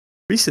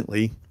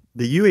Recently,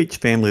 the UH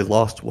family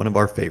lost one of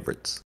our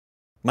favorites.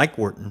 Mike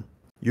Wharton,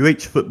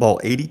 UH football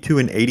 82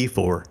 and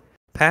 84,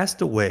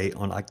 passed away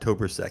on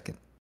October 2nd.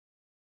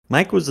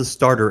 Mike was a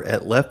starter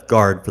at left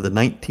guard for the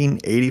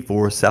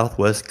 1984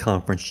 Southwest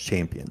Conference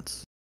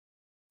champions.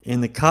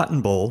 In the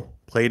Cotton Bowl,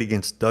 played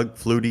against Doug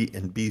Flutie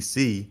and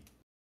BC,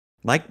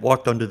 Mike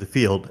walked onto the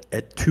field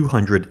at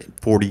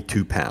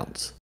 242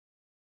 pounds.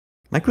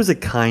 Mike was a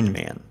kind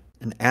man,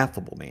 an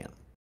affable man,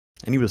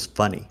 and he was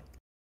funny.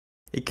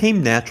 It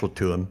came natural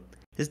to him.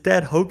 His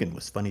dad Hogan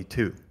was funny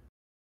too.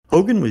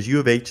 Hogan was U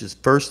of H's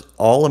first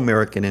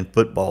All-American in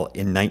football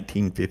in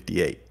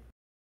 1958.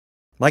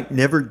 Mike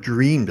never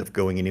dreamed of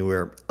going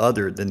anywhere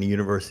other than the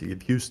University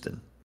of Houston.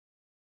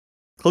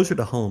 Closer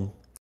to home,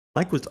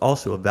 Mike was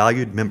also a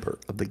valued member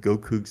of the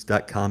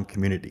GoCoogs.com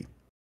community.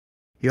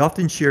 He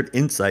often shared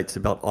insights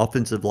about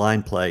offensive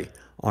line play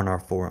on our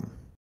forum.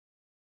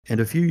 And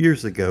a few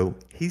years ago,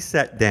 he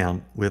sat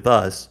down with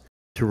us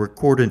to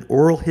record an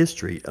oral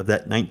history of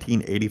that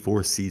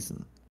 1984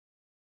 season.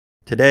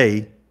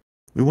 Today,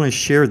 we want to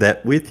share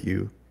that with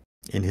you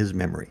in his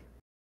memory.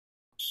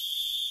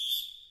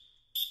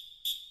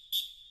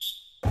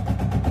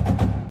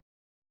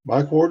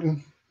 Mike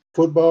Wharton,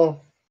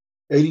 football,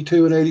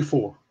 82 and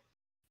 84.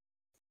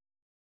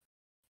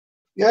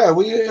 Yeah,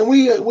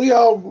 we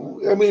all,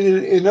 I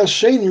mean, and us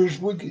seniors,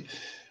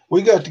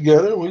 we got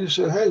together and we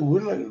said, hey,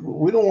 we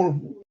don't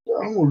want to.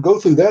 I don't want to go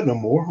through that no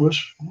more.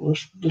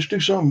 Let's do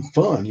something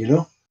fun,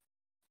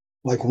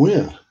 like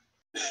win.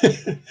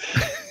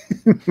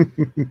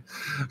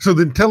 So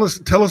then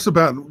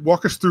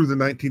walk us through the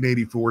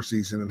 1984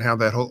 season and how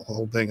that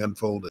whole thing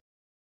unfolded.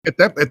 At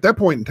that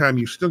point in time,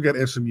 you still got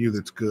SMU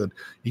that's good.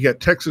 You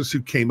got Texas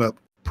who came up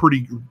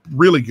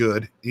really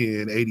good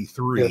in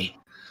 83.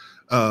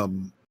 Yes.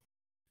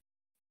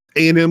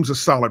 A&M's a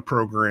solid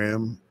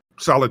program,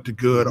 solid to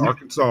good. Mm-hmm.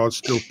 Arkansas is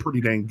still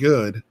pretty dang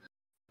good.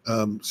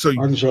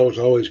 Arkansas was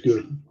always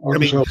good.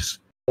 Arkansas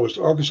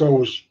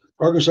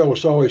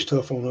was always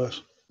tough on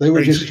us. They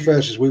were just as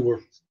fast as we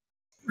were.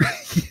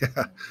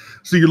 Yeah.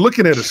 So you're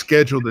looking at a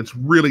schedule that's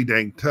really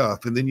dang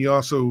tough, and then you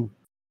also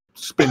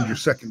spend your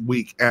second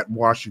week at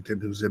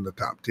Washington, who's in the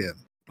top 10.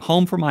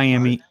 Home for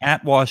Miami, right.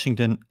 At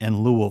Washington, and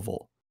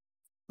Louisville.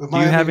 Do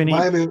you have any?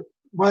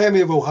 Miami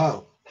of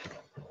Ohio.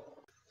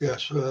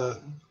 Yes,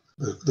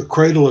 the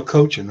cradle of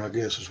coaching, I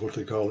guess, is what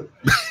they call it.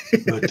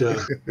 But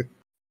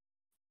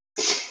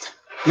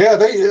yeah,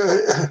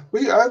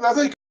 I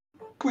think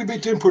we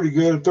beat them pretty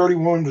good,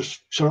 31 to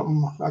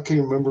something. I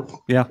can't remember.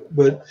 Yeah.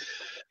 But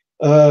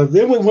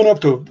then we went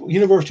up to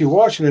University of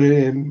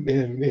Washington,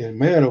 and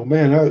man, oh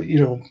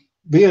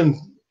man,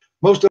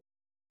 most of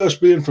us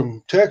being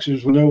from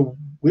Texas, we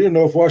didn't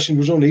know if Washington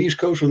was on the East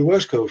Coast or the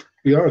West Coast,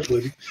 to be honest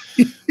with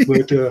you.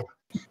 But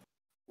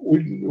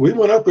we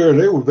went up there and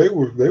they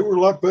were a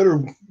lot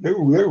better. They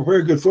were a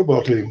very good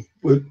football team.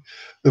 But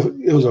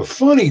it was a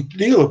funny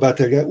deal about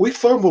that guy.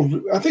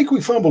 I think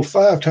we fumbled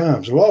 5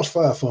 times. We lost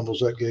 5 fumbles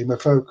that game,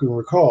 if I can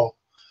recall.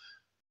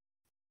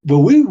 But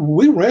we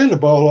ran the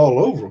ball all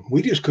over them.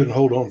 We just couldn't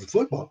hold on to the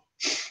football.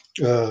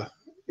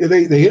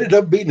 They ended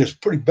up beating us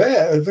pretty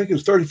bad. I think it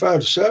was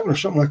 35-7 or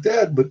something like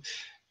that. But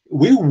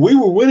we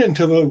were winning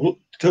to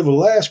the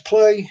last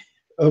play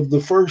of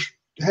the first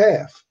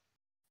half.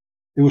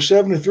 It was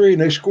 7-3,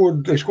 and they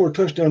scored a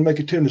touchdown to make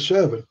it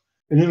 10-7.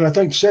 And then I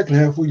think the second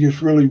half we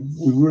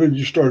really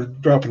just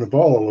started dropping the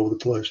ball all over the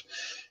place.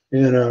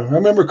 And I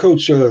remember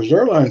Coach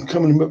Zerline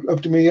coming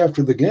up to me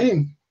after the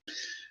game,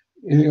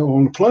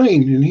 on the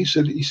plane, and he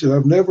said,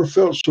 I've never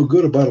felt so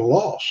good about a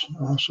loss.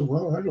 I said,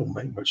 well, that don't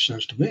make much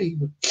sense to me,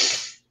 but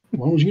as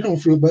long as you don't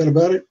feel bad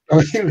about it,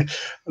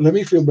 let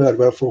me feel bad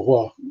about it for a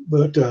while.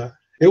 But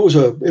it was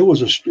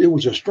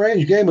a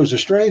strange game. It was a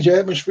strange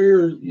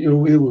atmosphere.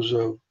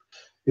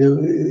 It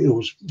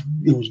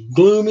was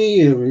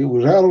gloomy. It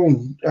was out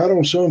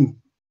on some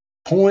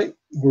point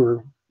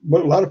where a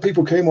lot of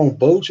people came on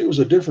boats. It was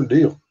a different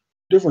deal,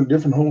 different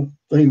whole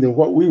thing than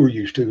what we were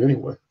used to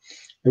anyway.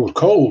 It was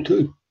cold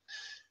too.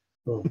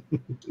 But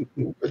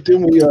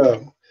then we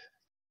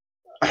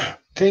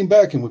came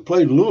back and we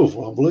played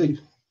Louisville, I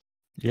believe.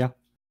 Yeah.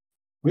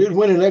 We had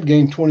winning that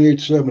game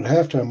 28-7 at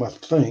halftime, I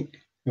think,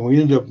 and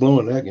we ended up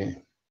blowing that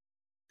game.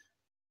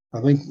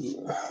 I think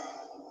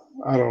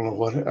I don't know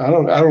what I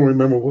don't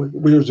remember what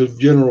it was. A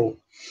general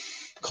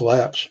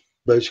collapse,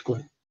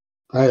 basically.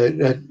 I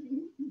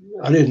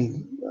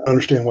didn't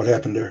understand what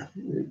happened there.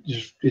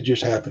 It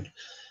just happened.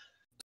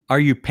 Are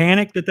you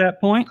panicked at that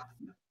point?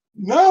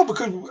 No,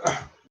 because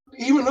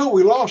even though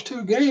we lost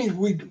 2 games,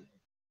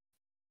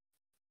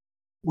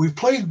 we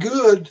played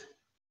good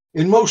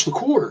in most of the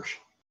quarters.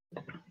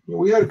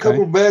 We had a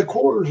couple of bad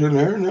quarters in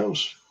there, and that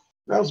was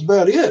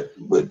about it.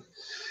 But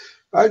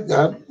I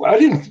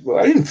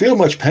didn't feel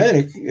much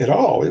panic at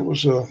all. It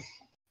was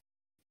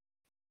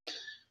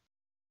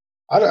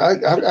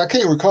I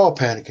can't recall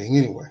panicking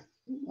anyway.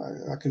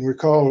 I can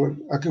recall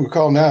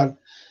now.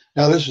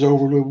 Now this is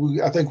over.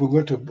 I think we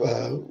went to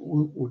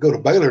we go to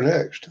Baylor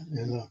next.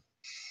 And,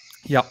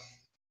 yep.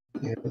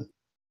 Yeah.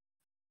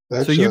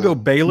 So you go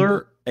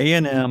Baylor,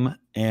 A&M,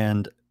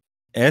 and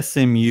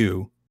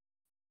SMU.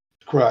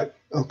 Right.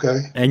 Okay.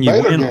 And you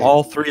Baylor win game.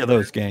 all 3 of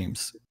those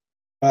games.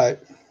 Right.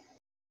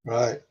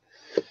 Right.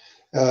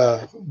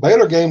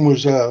 Baylor game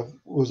was a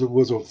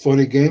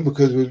funny game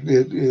because it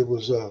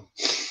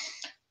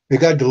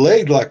got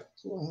delayed like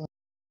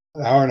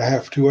an hour and a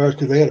half, 2 hours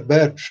because they had a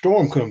bad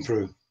storm come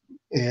through.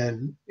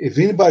 And if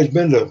anybody's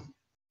been to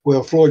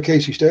Floyd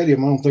Casey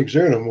Stadium, I don't think it's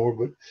there no more,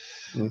 but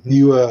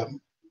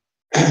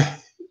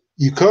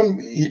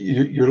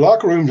your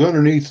locker room's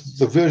underneath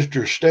the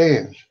visitor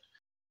stands.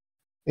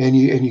 And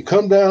you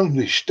come down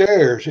the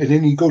stairs, and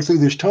then you go through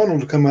this tunnel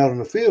to come out on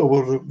the field.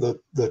 Well,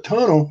 the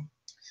tunnel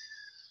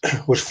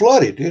was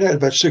flooded. It had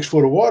about 6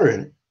 foot of water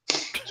in it,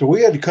 so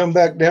we had to come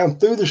back down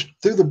through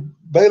the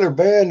Baylor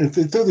band and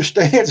through the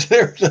stands and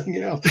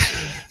everything else.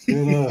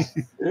 And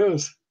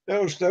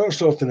that was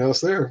something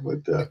else there.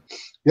 But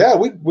yeah,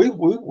 we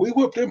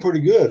whooped them pretty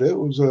good. It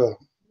was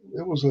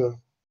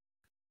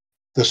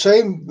the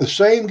same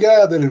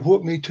guy that had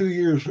whooped me 2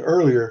 years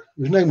earlier.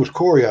 His name was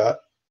Coriot,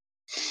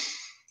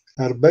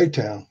 out of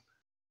Baytown.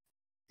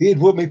 He had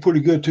whooped me pretty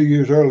good 2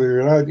 years earlier,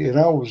 and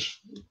I was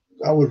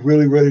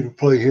really ready to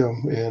play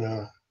him,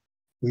 and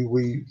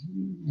we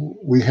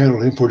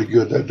handled him pretty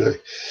good that day.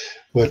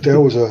 But that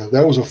was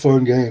a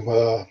fun game.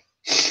 I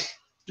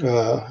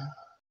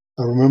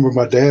remember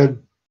my dad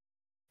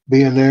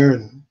being there,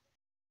 and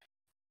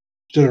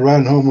instead of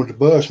riding home with the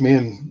bus, me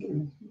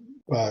and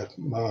my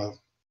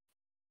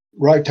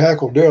right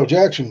tackle Daryl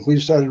Jackson, we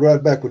decided to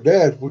ride back with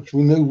Dad, which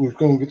we knew we were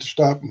going to get to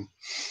stop and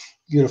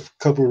get a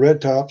couple of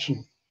red tops,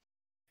 and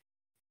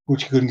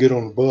which you couldn't get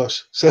on the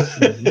bus. So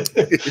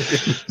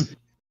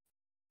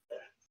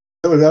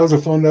that was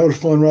a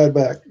fun ride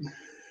back.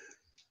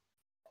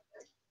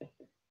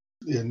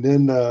 And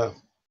then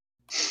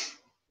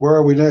where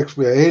are we next?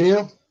 We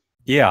A&M.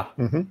 Yeah,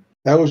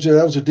 that was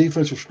a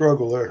defensive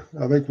struggle there.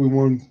 I think we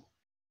won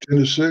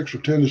 10-6 or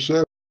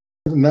 10-7,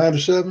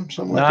 9-7,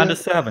 something like that.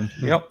 9-7.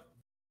 Yep.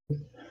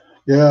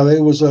 Yeah,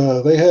 that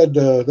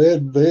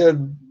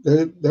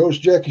was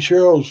Jackie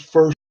Sherrill's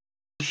first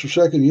or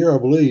second year, I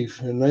believe,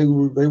 and they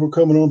were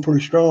coming on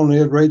pretty strong. They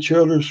had Ray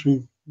Childers,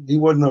 who he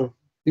wasn't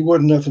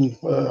nothing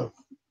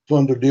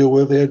fun to deal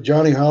with. They had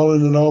Johnny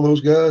Holland and all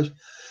those guys.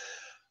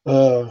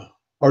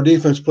 Our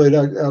defense played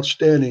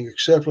outstanding,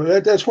 except for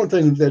that. That's one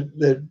thing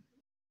that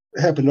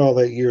happened all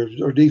that year.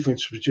 Our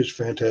defense was just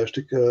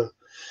fantastic.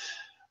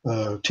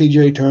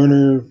 T.J.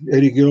 Turner,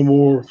 Eddie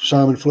Gilmore,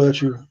 Simon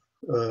Fletcher,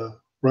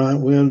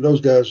 Bryant Wynn,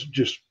 those guys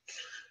just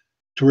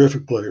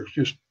terrific players.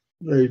 Just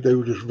they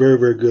were just very,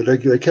 very good.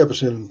 They kept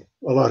us in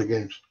a lot of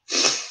games.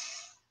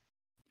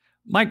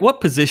 Mike, what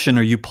position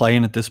are you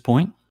playing at this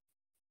point?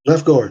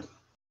 Left guard.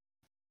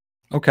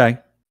 Okay.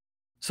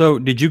 So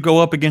did you go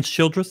up against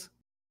Childress?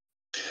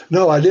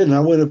 No, I didn't. I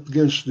went up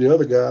against the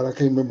other guy. I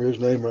can't remember his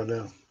name right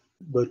now.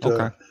 But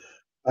okay.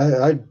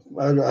 I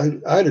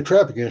had a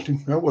trap against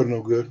him. That wasn't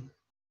no good.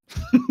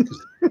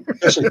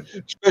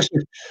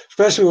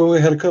 especially when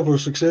we had a couple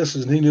of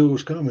successes and he knew it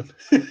was coming.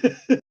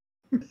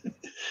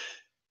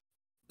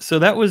 So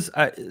that was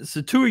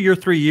 2 of your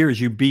 3 years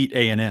you beat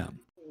A&M.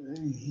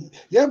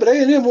 Yeah, but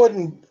A&M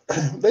wasn't.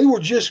 They were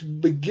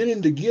just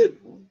beginning to get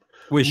with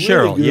really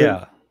Sherrill.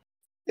 Yeah,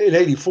 in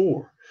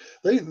 '84.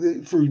 They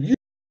for years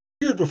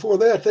before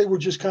that they were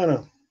just kind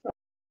of.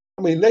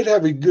 I mean, they'd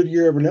have a good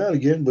year every now and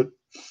again, but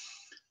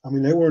I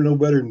mean, they weren't no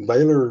better than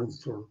Baylor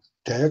or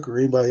Tech or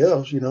anybody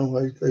else. You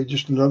know, they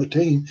just another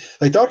team.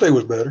 They thought they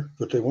was better,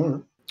 but they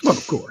weren't. Well,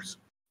 of course.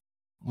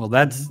 Well,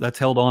 that's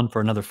held on for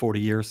another 40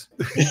 years.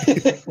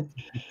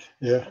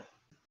 Yeah.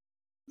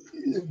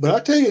 But I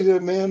tell you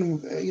that,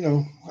 man, you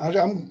know,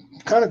 I'm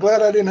kind of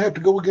glad I didn't have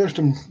to go against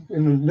them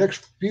in the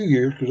next few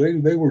years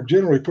because they were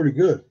generally pretty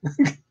good.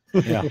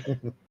 Yeah.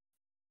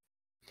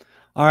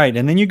 All right,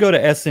 and then you go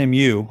to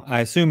SMU. I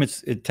assume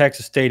it's at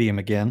Texas Stadium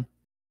again.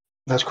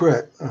 That's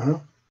correct. Uh-huh.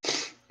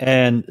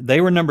 And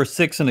they were number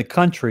 6 in the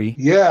country.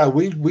 Yeah,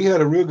 we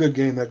had a real good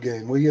game that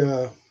game.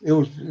 It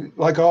was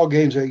like all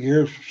games that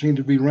year. It seemed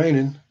to be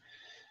raining,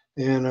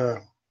 and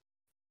I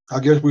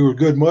guess we were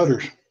good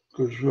mudders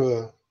because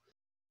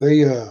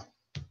they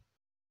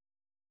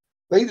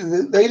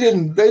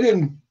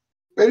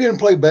didn't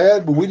play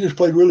bad, but we just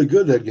played really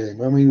good that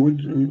game. I mean,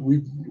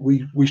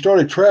 we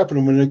started trapping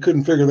them and they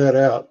couldn't figure that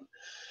out.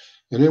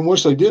 And then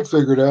once they did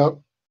figure it out,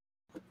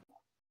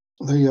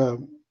 we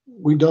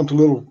dumped a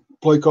little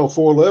play called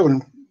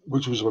 411,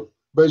 which was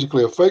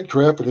basically a fake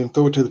trap, and then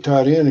throw it to the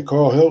tight end. And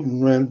Carl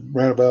Helton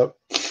ran about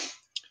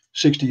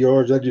 60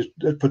 yards.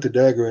 That put the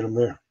dagger in him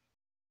there.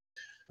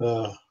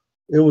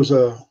 That was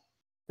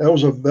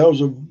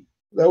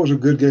a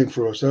good game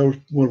for us. That was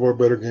one of our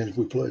better games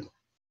we played.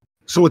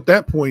 So at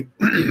that point,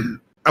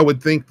 I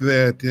would think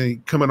that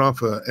coming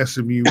off a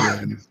SMU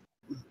and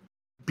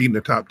beating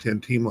a top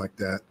 10 team like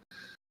that,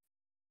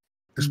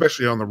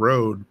 especially on the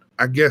road,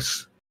 I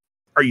guess,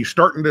 are you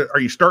starting to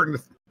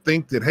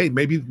think that, hey,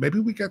 maybe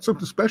we got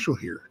something special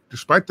here,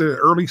 despite the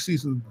early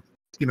season,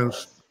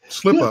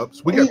 slip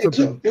ups? We got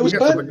something. We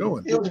got something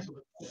going.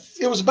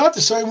 it was about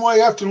the same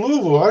way after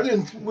Louisville.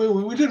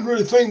 We didn't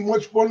really think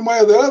much one way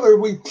or the other.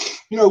 We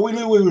knew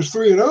we was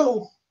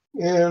 3-0,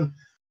 and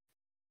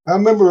I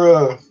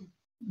remember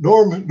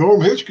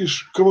Norm Hitchcock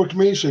come up to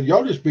me and said,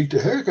 "Y'all just beat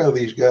the heck out of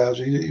these guys."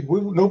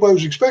 Nobody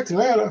was expecting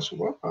that. I said,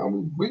 "Well,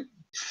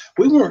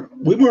 we weren't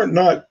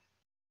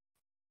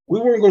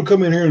going to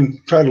come in here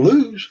and try to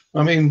lose.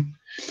 I mean,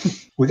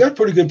 we got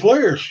pretty good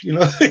players, and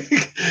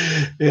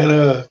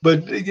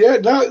but yeah,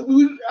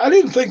 no, I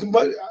didn't think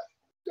about.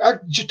 I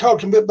just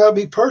talked a bit about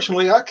me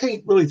personally. I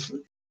can't really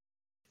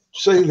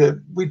say that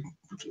we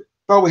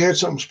thought we had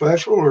something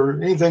special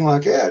or anything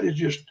like that. We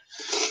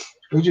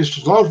just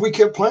as long as we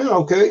kept playing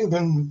okay,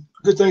 then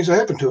good things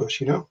happened to us,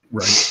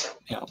 Right.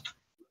 Yeah.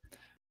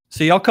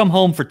 So y'all come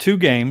home for 2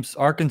 games,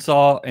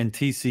 Arkansas and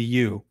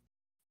TCU.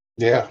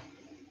 Yeah.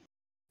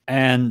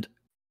 And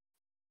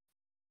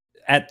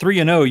at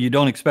 3-0, you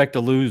don't expect to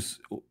lose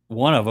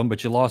one of them,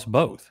 but you lost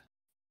both.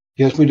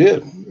 Yes, we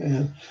did.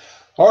 And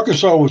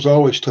Arkansas was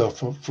always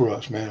tough for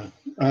us, man.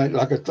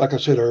 Like I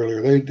said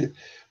earlier, they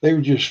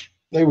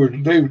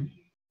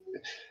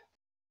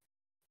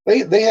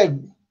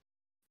had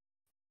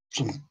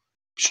some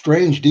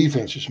strange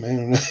defenses,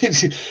 man.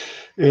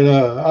 And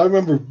I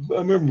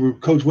remember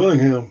Coach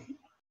Willingham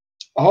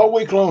all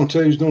week long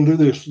say he's going to do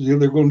this. They're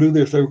going to do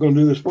this. They were going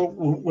to do this. But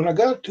when we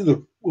got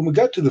to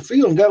the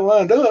field and got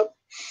lined up,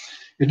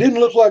 it didn't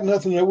look like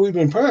nothing that we've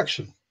been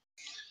practicing.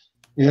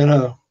 And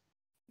I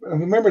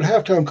remember at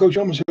halftime, Coach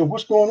Ullman said,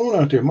 "What's going on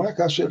out there,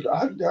 Mike?" I said,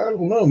 "I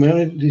don't know,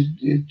 man.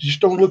 It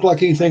just don't look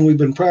like anything we've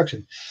been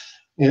practicing."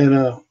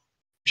 And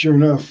sure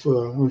enough,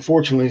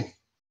 unfortunately,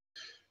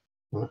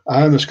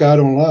 eye in the sky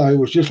don't lie. It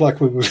was just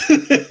like we were.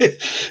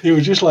 It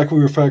was just like we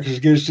were practicing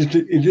against.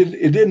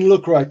 It didn't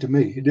look right to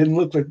me. It didn't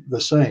look like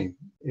the same.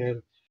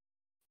 And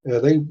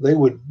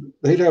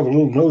they'd have a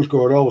little nose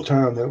guard all the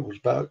time that was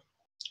about.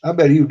 I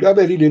bet he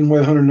didn't weigh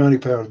 190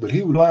 pounds, but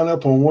he would line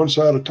up on one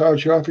side of Todd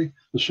Shoppy,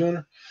 the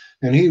center,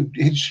 and he'd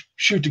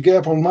shoot the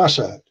gap on my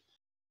side.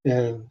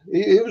 And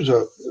it was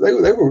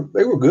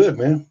they were good,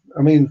 man.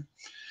 I mean,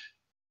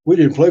 we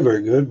didn't play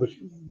very good, but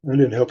that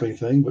didn't help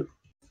anything. But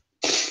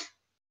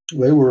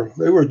they were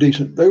a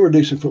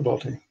decent football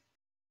team.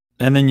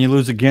 And then you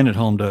lose again at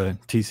home to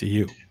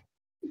TCU.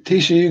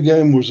 TCU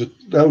game was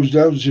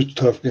just a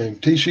tough game.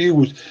 TCU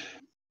was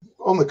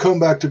on the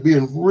comeback to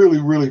being really,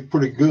 really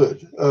pretty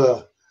good.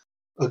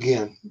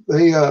 Again,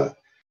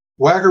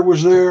 Wagger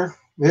was there.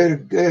 They had a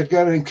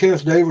guy named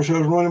Kenneth Davis who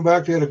was running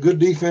back. They had a good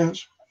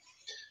defense.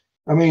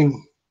 I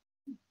mean,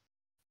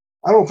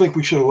 I don't think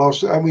we should have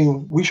lost. I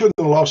mean, we shouldn't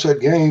have lost that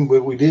game,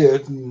 but we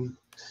did. And,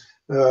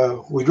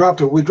 we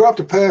dropped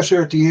a pass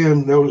there at the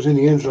end that was in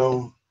the end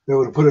zone that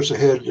would have put us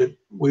ahead. That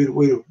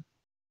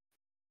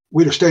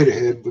we'd have stayed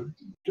ahead, but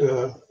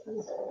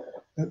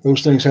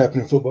those things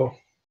happen in football.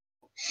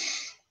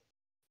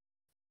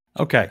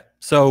 Okay,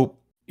 so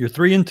you're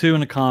 3-2 in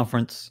the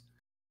conference,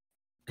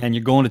 and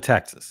you're going to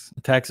Texas.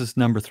 Texas,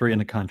 number 3 in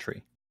the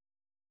country.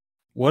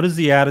 What is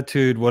the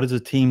attitude? What is the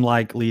team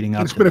like leading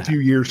up? It's been a few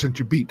years since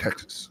you beat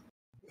Texas.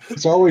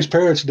 It's always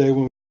Parents' Day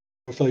when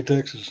we play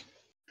Texas.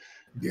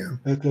 Yeah,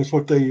 that's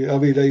what they. I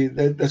mean,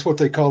 that's what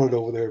they call it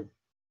over there,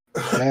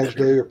 Dad's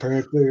Day or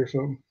Parents' Day or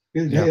something.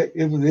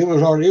 It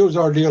was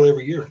our deal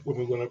every year when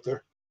we went up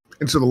there.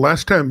 And so the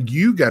last time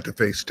you got to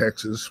face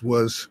Texas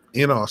was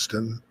in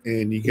Austin,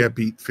 and you got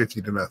beat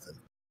 50-0.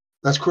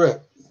 That's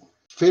correct,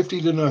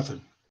 50-0,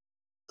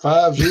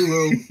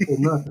 5-0 to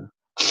nothing.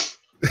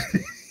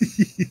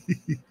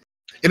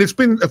 And it's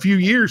been a few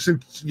years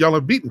since y'all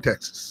have beaten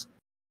Texas.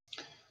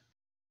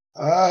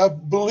 I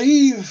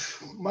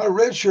believe my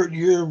redshirt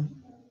year.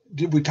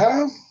 Did we tie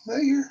them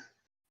that year?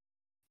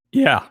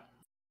 Yeah,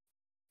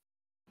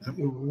 I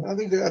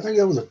think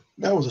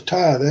that was a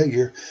tie that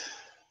year.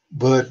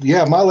 But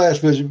yeah, my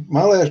last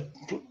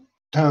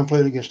time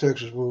playing against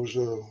Texas was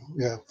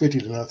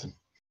 50-0.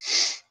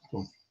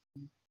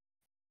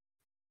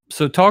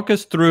 So talk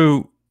us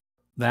through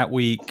that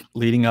week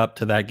leading up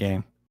to that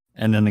game,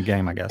 and then the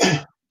game, I guess.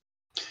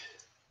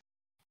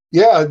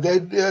 Yeah,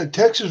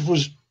 Texas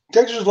was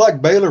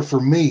like Baylor for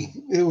me.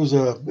 It was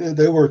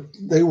they were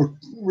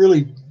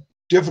really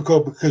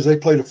difficult because they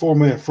played a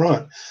 4-man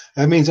front.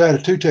 That means I had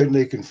a 2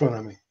 technique in front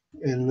of me,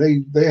 and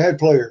they had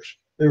players.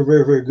 They were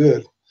very, very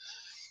good.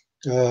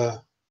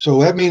 So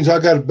that means I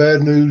got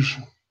bad news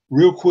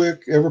real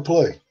quick every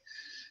play.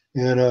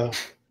 And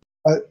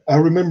I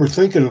remember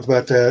thinking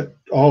about that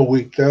all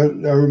week. I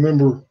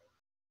remember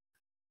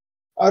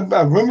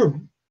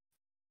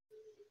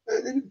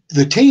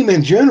the team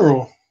in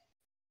general.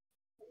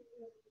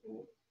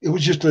 It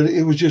was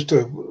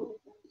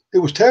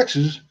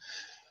Texas,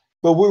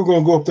 but we were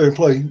going to go up there and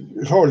play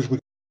as hard as we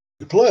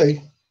could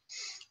play.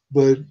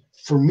 But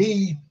for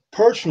me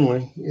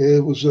personally,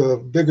 it was a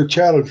bigger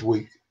challenge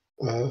week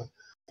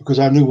because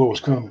I knew what was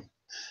coming.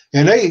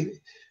 And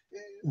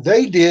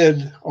they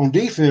did on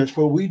defense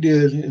what we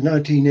did in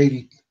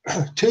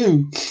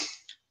 1982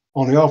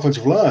 on the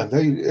offensive line.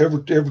 They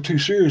every 2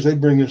 series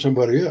they'd bring in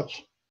somebody else,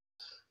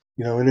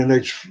 and then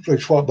they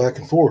swap back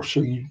and forth.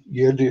 So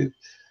you had to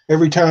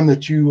every time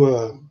that you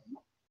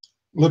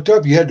looked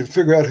up, you had to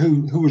figure out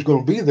who was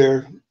going to be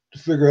there to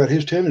figure out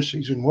his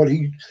tendencies and what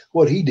he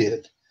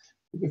did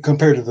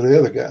compared to the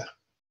other guy.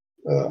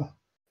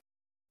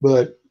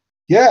 But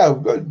yeah,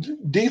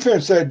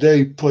 defense that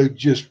day played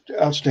just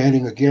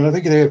outstanding again. I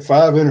think they had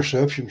 5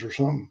 interceptions or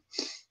something.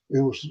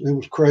 It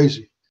was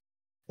crazy.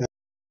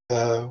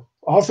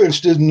 Offense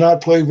did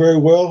not play very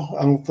well,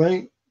 I don't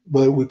think,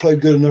 but we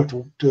played good enough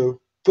to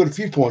put a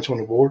few points on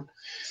the board,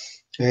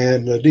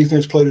 and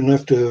defense played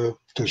enough to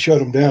shut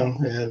them down.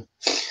 And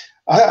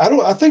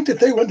I think that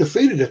they were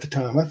undefeated at the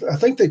time. I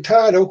think they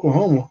tied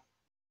Oklahoma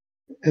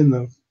in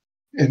the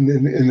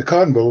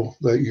Cotton Bowl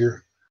that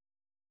year,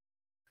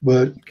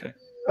 but okay.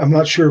 I'm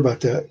not sure about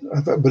that.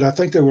 But I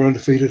think they were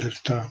undefeated at the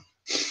time.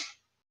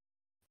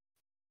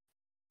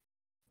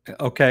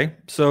 Okay,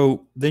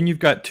 so then you've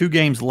got 2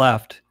 games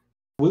left.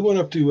 We went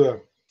up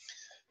to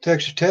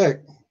Texas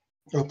Tech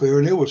up there,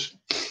 and it was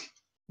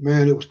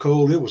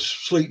cold. It was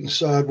sleeting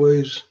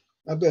sideways.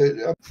 I bet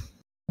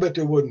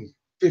there wasn't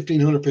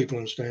 1,500 people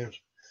in the stands.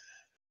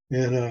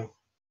 And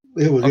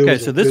it was okay.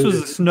 So this was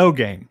a snow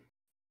game.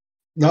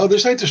 No,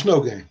 this ain't the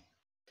snow game.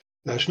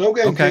 The snow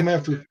game okay. came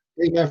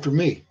after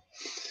me.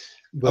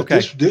 But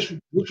okay. this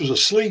was a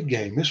sleet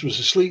game. This was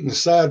a sleeting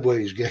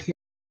sideways game.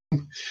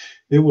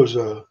 It was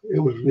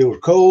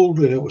cold,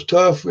 and it was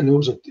tough, and it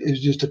was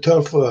just a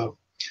tough.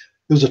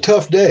 It was a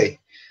tough day,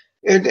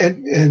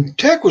 and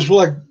Tech was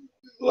like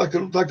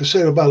I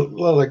said about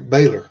like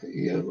Baylor,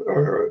 you know,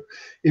 or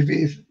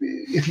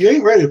if you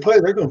ain't ready to play,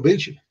 they're going to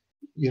beat you,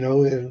 you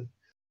know, and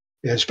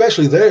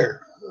especially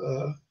there.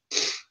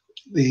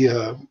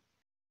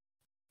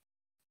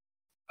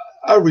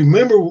 I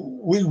remember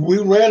we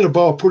ran the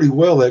ball pretty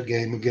well that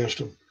game against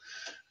them.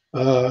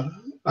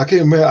 I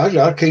can't remember.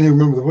 I can't even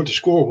remember what the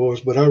score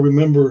was, but I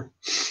remember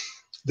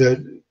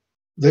that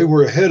they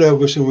were ahead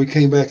of us, and we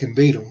came back and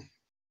beat them.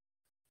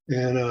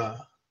 And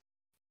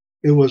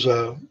it was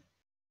a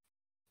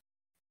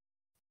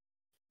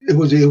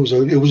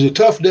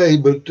tough day,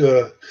 but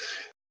a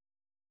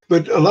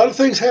lot of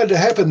things had to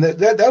happen.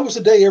 That was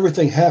the day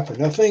everything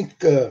happened. I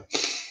think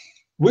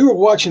we were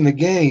watching the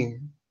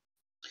game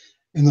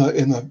in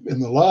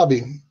the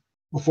lobby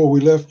before we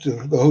left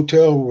the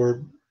hotel,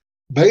 where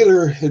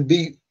Baylor had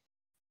beat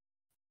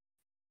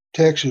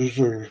Texas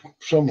or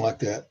something like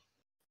that,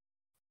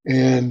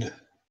 and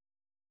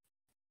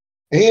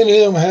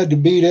A&M had to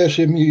beat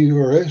SMU,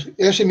 or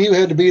SMU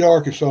had to beat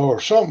Arkansas,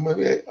 or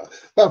something.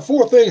 About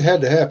 4 things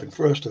had to happen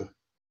for us to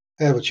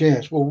have a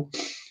chance. Well,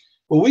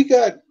 we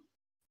got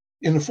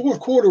in the fourth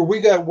quarter, we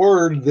got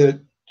word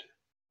that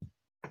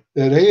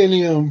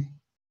A&M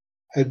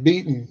had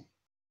beaten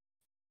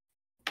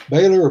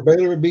Baylor, or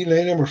Baylor had beaten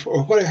A&M, or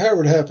whatever,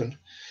 however it happened.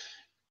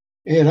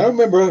 And I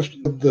remember us,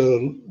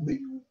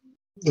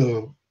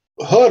 the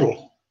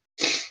huddle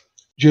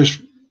just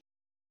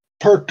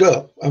perked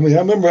up. I mean,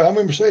 I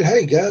remember saying,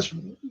 "Hey guys,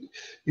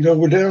 you know,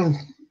 we're down a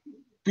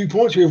few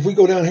points here. If we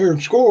go down here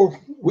and score,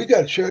 we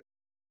got to check.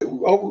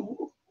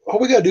 All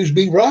we got to do is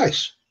beat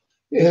Rice,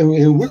 and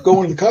we're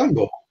going to the Cotton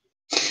Bowl."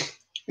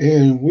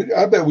 And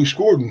I bet we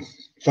scored in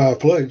 5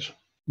 plays.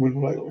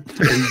 It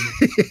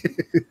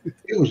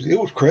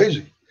was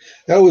crazy.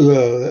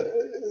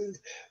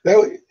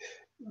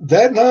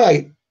 That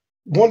night.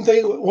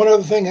 One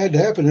other thing had to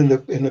happen in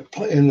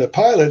the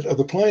pilot of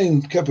the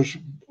plane kept us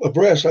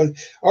abreast.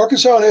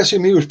 Arkansas and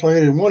SMU was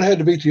playing, and one had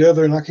to beat the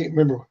other, and I can't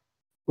remember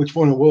which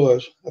one it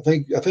was. I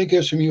think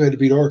SMU had to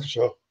beat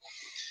Arkansas,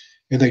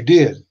 and they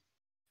did.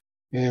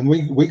 And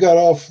we got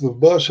off the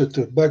bus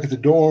back at the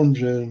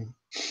dorms, and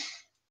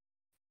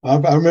I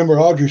remember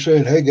Audrey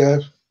saying, "Hey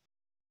guys,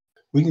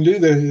 we can do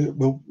that,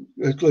 but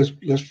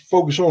let's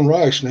focus on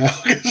Rice now,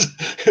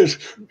 because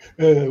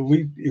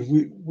we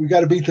got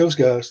to beat those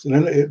guys.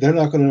 And they're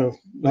not going to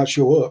not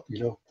show up,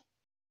 you know."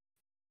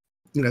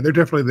 Yeah, they're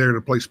definitely there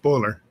to play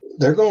spoiler.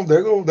 They're going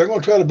to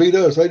try to beat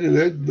us.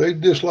 They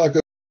dislike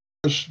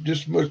us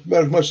just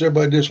about as much as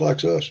everybody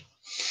dislikes us.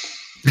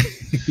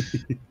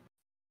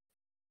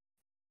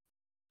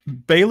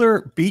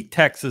 Baylor beat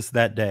Texas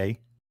that day.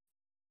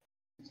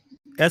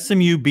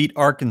 SMU beat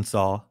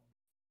Arkansas.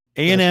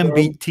 A&M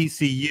beat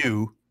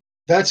TCU.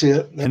 That's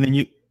it. And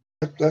then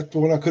that's the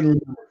one I couldn't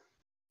remember.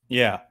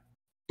 Yeah.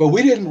 But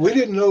we didn't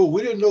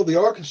know the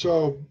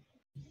Arkansas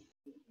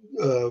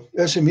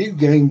SMU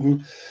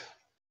game.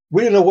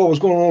 We didn't know what was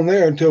going on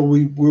there until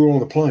we were on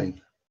the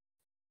plane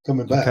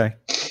coming back. Okay.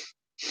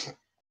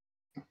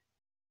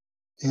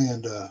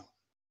 And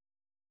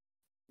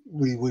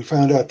we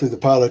found out through the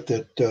pilot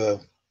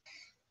that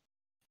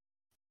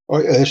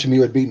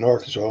SMU had beaten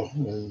Arkansas,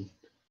 and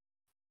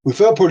we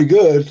felt pretty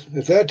good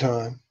at that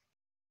time.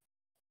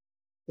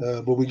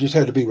 But we just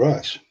had to beat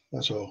Rice.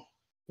 That's all.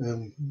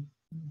 And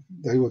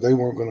they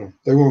weren't gonna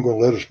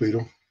let us beat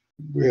them.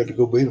 We had to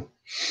go beat them.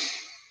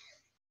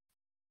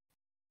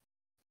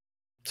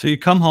 So you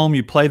come home,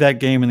 you play that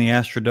game in the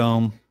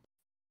Astrodome.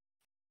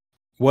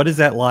 What is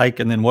that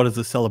like? And then what is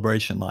the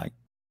celebration like?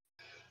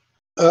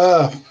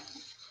 It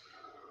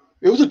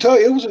was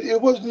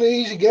it wasn't an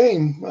easy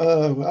game.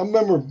 I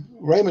remember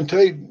Raymond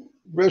Tate,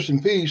 rest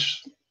in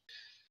peace.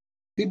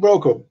 He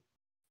broke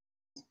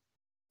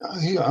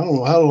I don't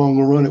know how long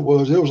the run it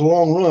was. It was a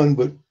long run,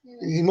 but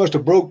he must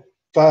have broke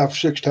 5,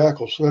 6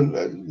 tackles.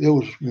 It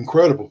was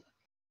incredible.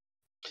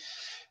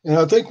 And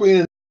I think we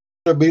ended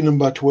up beating them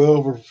by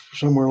 12 or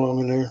somewhere along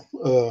in there.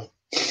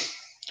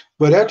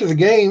 But after the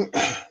game,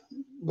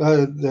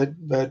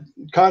 that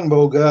Cotton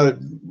Bowl guy,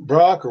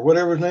 Brock or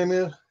whatever his name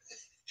is,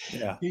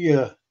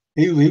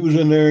 he was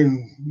in there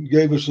and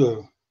gave us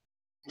a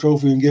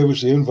trophy and gave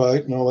us the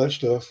invite and all that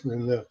stuff.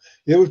 And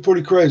it was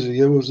pretty crazy.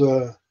 It was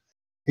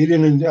he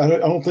didn't. I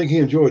don't think he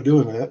enjoyed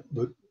doing that,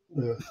 but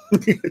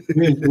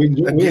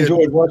we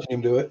enjoyed watching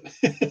him do it.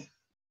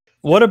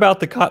 What about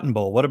the Cotton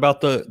Bowl? What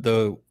about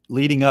the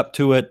leading up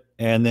to it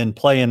and then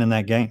playing in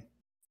that game?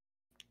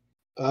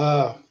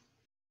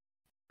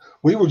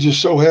 We were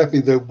just so happy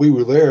that we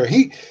were there.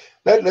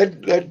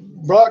 That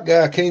Brock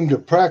guy came to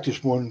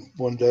practice one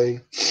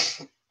day.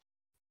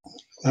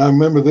 I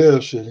remember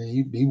this, and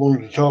he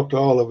wanted to talk to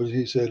all of us.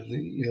 He said,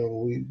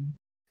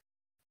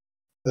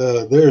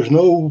 there's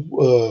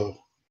no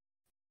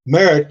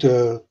merit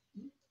to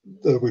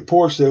the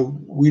reports that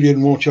we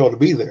didn't want y'all to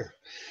be there,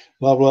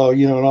 blah, blah,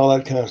 and all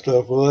that kind of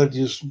stuff. Well,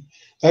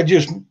 that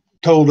just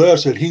told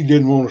us that he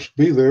didn't want us to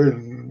be there,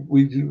 and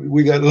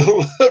we got a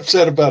little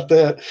upset about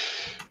that.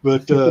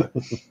 But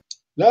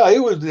no,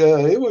 it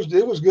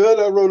was good.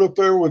 I rode up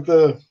there with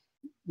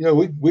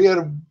we had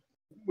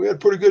a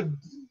pretty good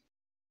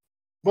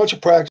bunch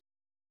of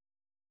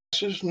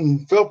practices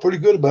and felt pretty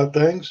good about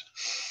things.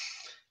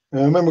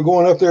 And I remember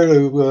going up there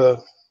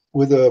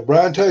with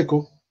Brian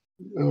Takel,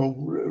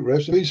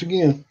 rest in peace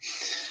again.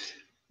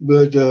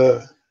 But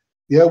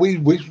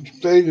we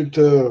stayed at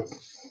a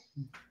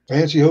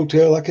fancy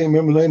hotel. I can't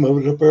remember the name of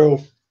it, up there on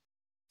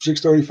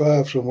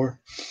 635 somewhere.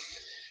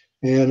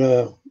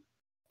 And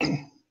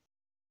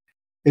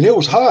it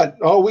was hot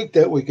all week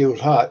that week. It was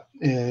hot.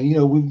 And,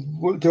 we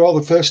went through all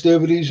the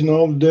festivities and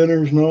all the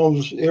dinners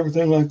and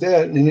everything like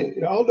that.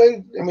 And all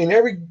day,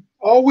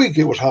 all week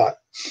it was hot.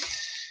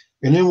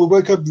 And then we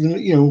wake up,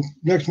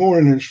 next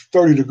morning and it's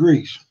 30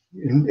 degrees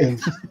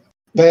and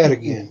bad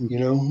again,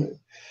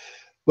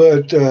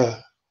 But,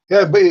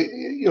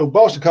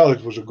 Boston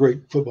College was a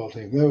great football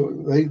team.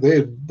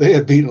 They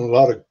had beaten a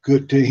lot of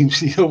good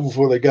teams,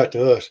 before they got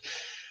to us.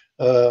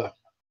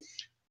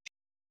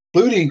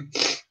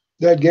 Flutie,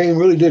 that game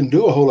really didn't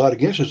do a whole lot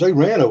against us. They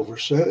ran over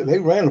us. They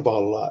ran the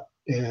ball a lot.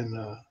 And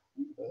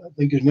I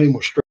think his name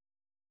was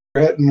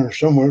Stratton or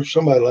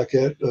somebody like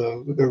that.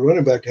 Their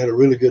running back had a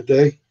really good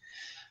day.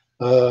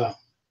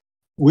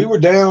 We were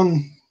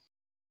down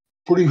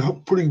pretty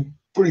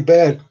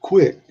bad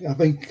quick. I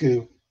think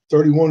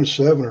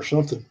 31-7 or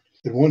something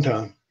at one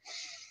time.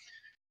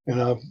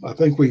 And I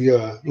think we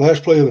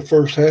last play of the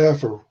first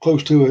half or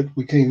close to it,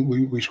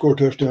 we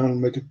scored a touchdown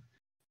and make it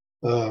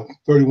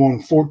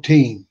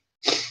 31-14.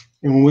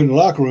 And we went in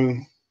the locker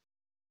room,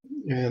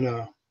 and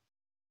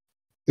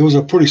it was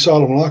a pretty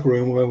solemn locker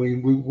room. Well,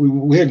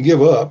 we hadn't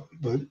give up,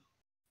 but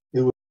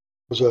it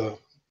was a.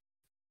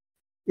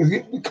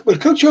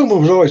 But Coach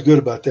Yeoman was always good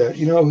about that.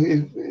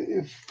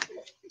 If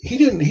he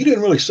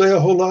didn't really say a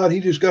whole lot. He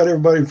just got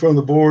everybody in front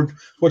of the board.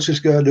 What's this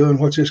guy doing?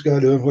 What's this guy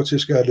doing? What's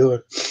this guy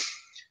doing?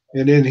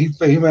 And then he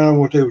found out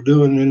what they were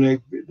doing, and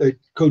then they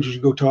coaches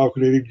would go talk,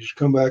 and then he'd just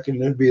come back,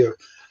 and there'd be a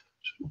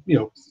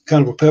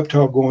kind of a pep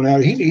talk going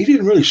out. He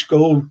didn't really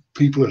scold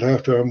people at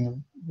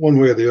halftime one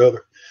way or the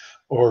other,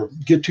 or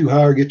get too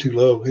high or get too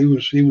low. He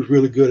was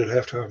really good at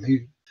halftime.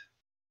 He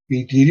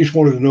just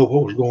wanted to know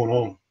what was going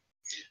on,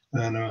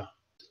 and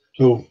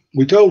so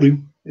we told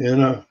him,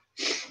 and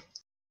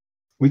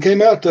we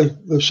came out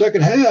the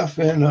second half,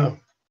 and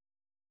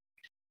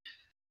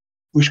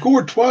we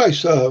scored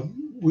twice.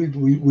 We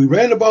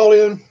ran the ball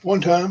in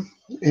one time,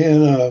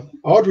 and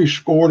Audrey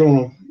scored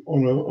on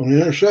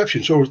an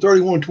interception, so it was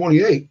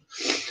 31-28.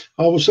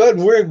 All of a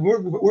sudden,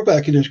 we're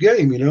back in this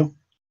game,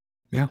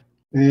 Yeah.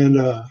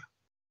 And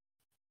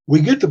we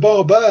get the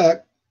ball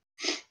back,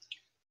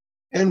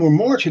 and we're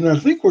marching. I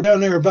think we're down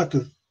there about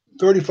the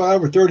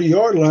 35 or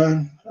 30-yard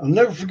line. I'll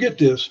never forget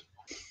this.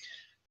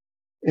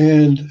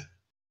 And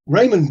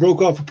Raymond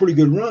broke off a pretty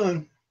good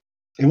run,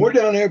 and we're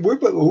down there. We're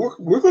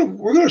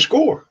going to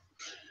score.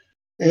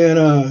 And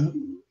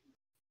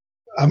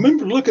I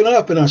remember looking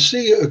up, and I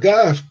see a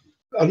guy.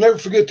 I'll never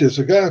forget this.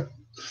 A guy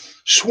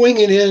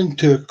swinging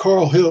into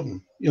Carl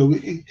Hilton.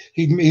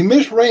 He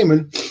missed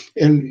Raymond,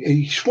 and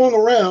he swung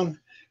around,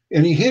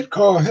 and he hit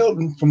Carl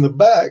Hilton from the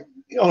back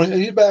on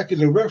his back,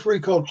 and the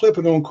referee called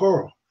clipping on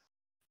Carl.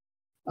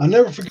 I'll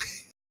never forget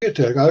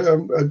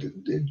that.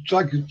 It's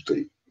like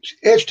it's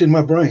etched in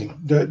my brain.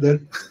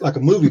 That like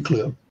a movie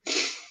clip.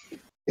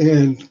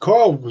 And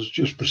Carl was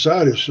just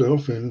beside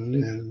himself,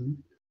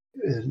 and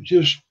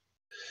just.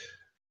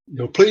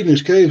 Pleading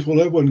his case, well,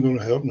 that wasn't going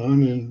to help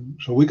none. And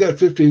so we got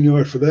 15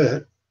 yards for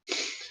that.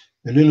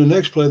 And then the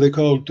next play, they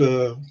called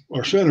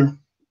our center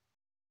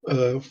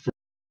for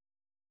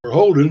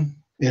holding,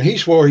 and he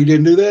swore he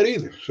didn't do that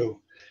either.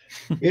 So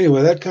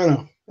anyway, that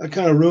kind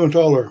of ruined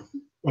all our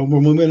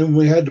momentum.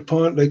 We had to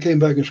punt. They came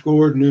back and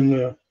scored, and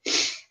then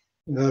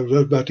that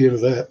was about the end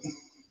of that.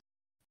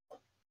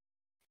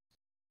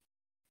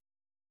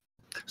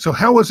 So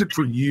how was it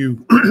for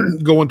you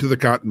going to the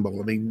Cotton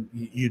Bowl? I mean,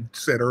 you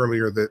said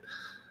earlier that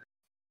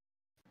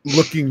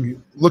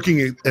looking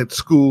at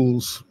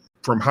schools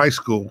from high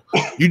school,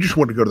 you just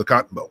wanted to go to the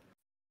Cotton Bowl.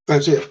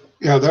 That's it.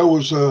 Yeah, that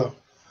was the.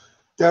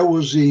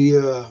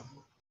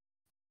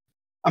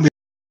 I mean,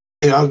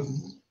 I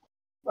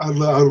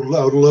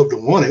would love to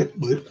want it,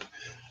 but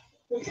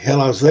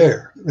hell, I was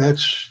there. That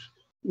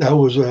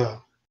was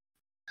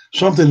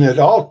something that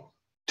all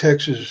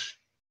Texas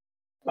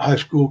high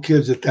school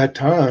kids at that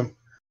time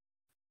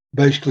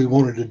basically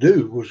wanted to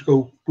do was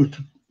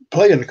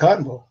play in the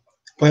Cotton Bowl,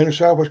 play in the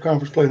Southwest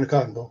Conference, play in the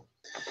Cotton Bowl,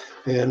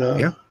 and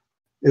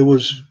it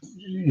was,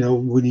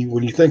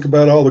 when you think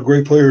about all the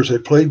great players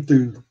that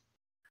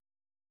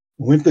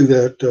went through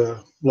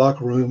that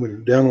locker room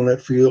and down on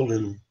that field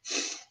and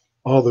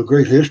all the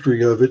great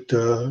history of it,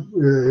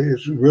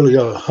 it's really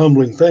a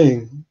humbling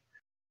thing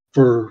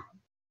for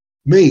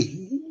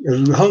me. It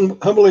was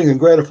humbling and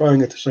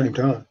gratifying at the same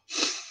time.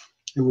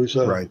 It was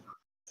right.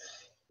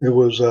 It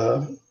was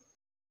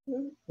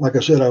like I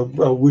said, I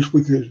wish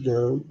we could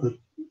the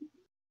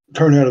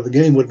turnout of the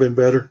game would have been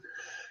better.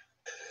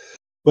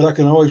 But I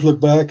can always look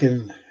back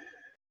and,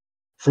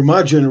 for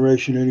my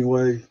generation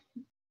anyway,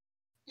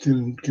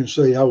 can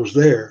say I was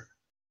there.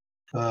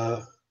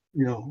 I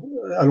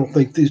don't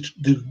think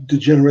the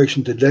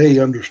generation today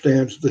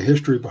understands the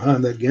history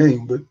behind that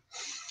game,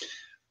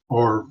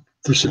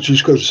 just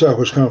because the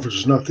Southwest Conference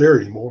is not there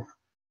anymore.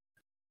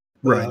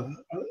 Right.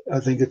 I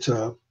think it's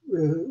for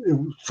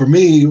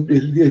me,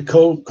 it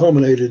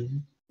culminated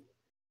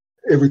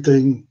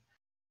everything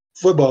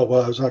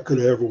football-wise I could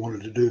have ever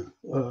wanted to do.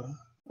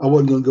 I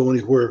wasn't going to go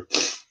anywhere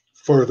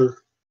further.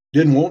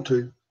 Didn't want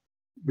to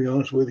be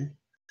honest with you.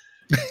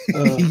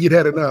 You'd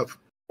had enough.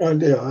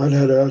 I'd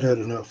had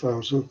enough. I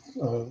was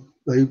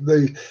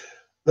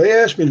they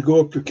asked me to go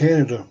up to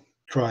Canada,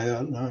 try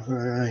out, and I said,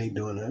 I ain't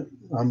doing that.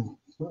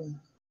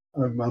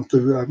 I'm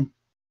through.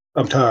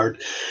 I'm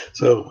tired.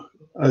 So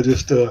I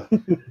just it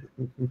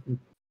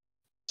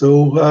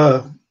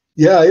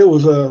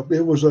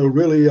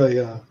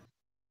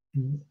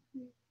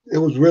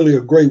was really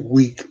a great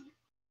week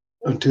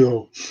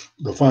until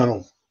the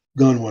final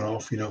gun went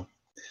off.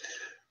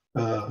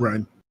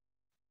 Right.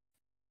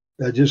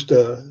 I just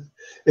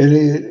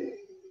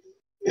and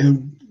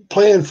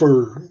playing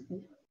for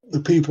the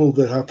people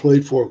that I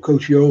played for,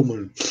 Coach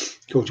Yeoman,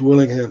 Coach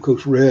Willingham,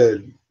 Coach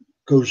Red,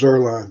 Coach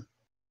Zerline.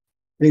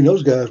 I mean,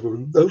 those guys were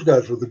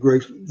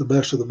the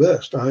best of the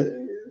best.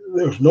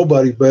 There was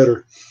nobody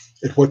better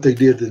at what they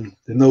did than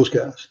those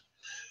guys.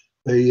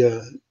 They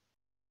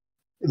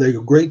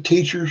were great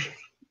teachers.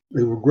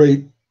 They were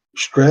great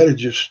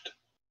strategists.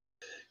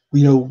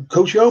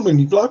 Coach Yeoman,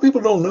 a lot of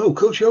people don't know,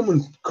 Coach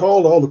Yeoman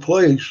called all the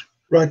plays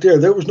right there.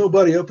 There was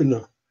nobody up in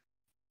the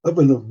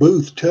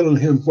booth telling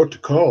him what to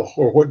call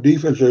or what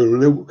defense they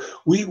were.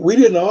 We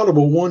didn't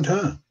audible one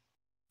time.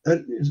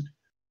 That is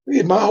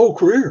in my whole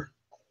career.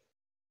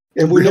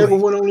 And we never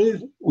went on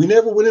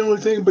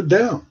anything but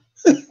down.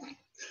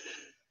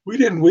 We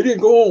didn't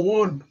go on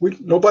one.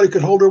 Nobody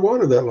could hold their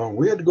water that long.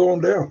 We had to go on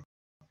down.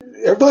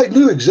 Everybody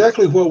knew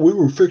exactly what we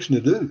were fixing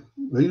to do.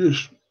 They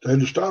just had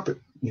to stop it,